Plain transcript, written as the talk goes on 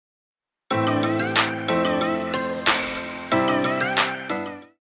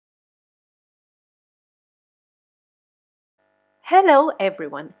Hello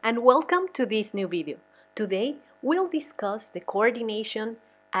everyone and welcome to this new video. Today we'll discuss the coordination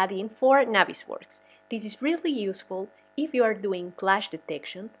add-in for Navisworks. This is really useful if you are doing clash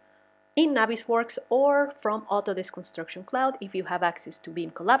detection in Navisworks or from Autodesk Construction Cloud. If you have access to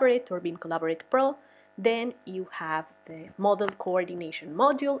BIM Collaborate or BIM Collaborate Pro, then you have the model coordination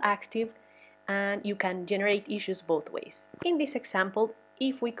module active and you can generate issues both ways. In this example,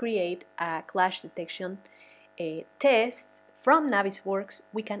 if we create a clash detection test from Navisworks,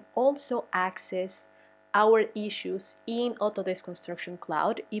 we can also access our issues in Autodesk Construction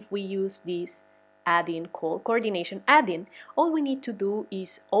Cloud if we use this add-in called coordination add-in. All we need to do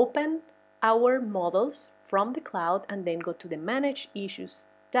is open our models from the cloud and then go to the Manage Issues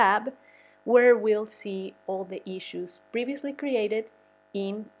tab, where we'll see all the issues previously created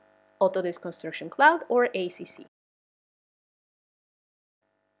in Autodesk Construction Cloud or ACC.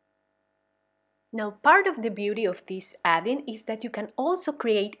 Now, part of the beauty of this add-in is that you can also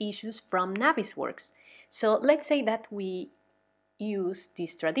create issues from Navisworks. So let's say that we use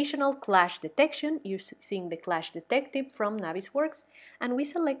this traditional clash detection using the clash detective from Navisworks, and we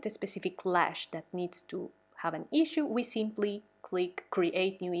select a specific clash that needs to have an issue. We simply click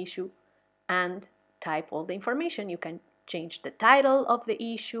Create New Issue and type all the information. You can change the title of the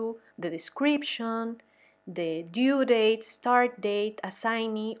issue, the description, the due date, start date,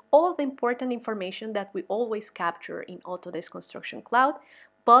 assignee, all the important information that we always capture in Autodesk Construction Cloud,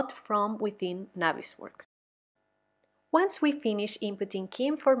 but from within Navisworks. Once we finish inputting key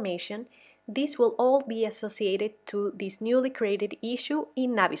information, this will all be associated to this newly created issue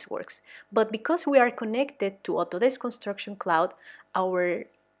in Navisworks. But because we are connected to Autodesk Construction Cloud, our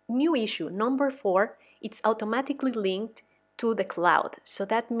new issue, number 4, it's automatically linked to the cloud. So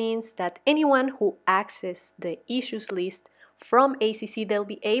that means that anyone who accesses the issues list from ACC, they'll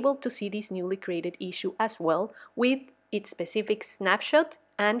be able to see this newly created issue as well with its specific snapshot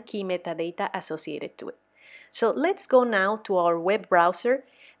and key metadata associated to it. So let's go now to our web browser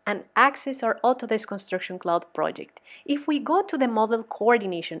and access our Autodesk Construction Cloud project. If we go to the model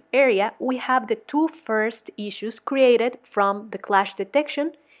coordination area, we have the two first issues created from the clash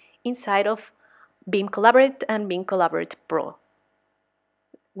detection inside of BIM Collaborate and BIM Collaborate Pro,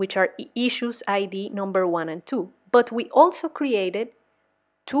 which are issues ID number 1 and 2. But we also created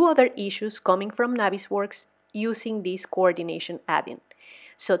two other issues coming from Navisworks using this coordination add-in.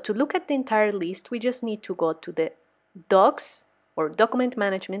 So to look at the entire list, we just need to go to the Docs or Document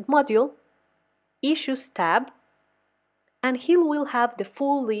Management module, Issues tab, and here we'll have the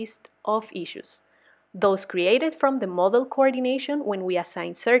full list of issues. Those created from the model coordination when we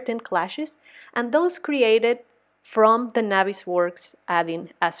assign certain clashes, and those created from the Navisworks add-in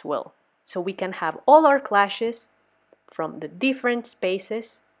as well. So we can have all our clashes from the different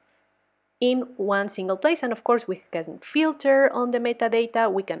spaces in one single place, and of course we can filter on the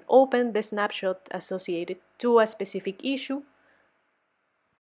metadata, we can open the snapshot associated to a specific issue,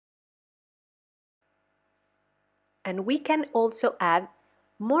 and we can also add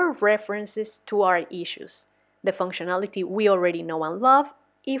more references to our issues. The functionality we already know and love.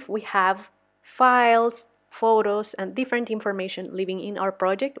 If we have files, photos, and different information living in our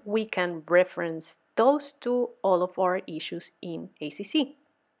project, we can reference those to all of our issues in ACC.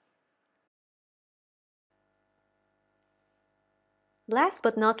 Last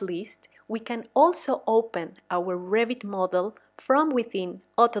but not least, we can also open our Revit model from within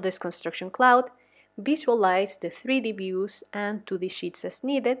Autodesk Construction Cloud, visualize the 3D views and 2D sheets as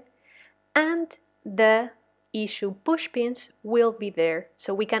needed, and the issue pushpins will be there,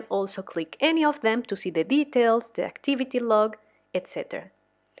 so we can also click any of them to see the details, the activity log, etc.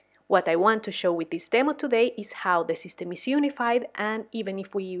 What I want to show with this demo today is how the system is unified, and even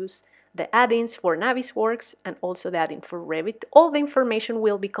if we use the add-ins for Navisworks and also the add-in for Revit, all the information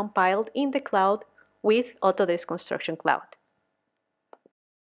will be compiled in the cloud with Autodesk Construction Cloud.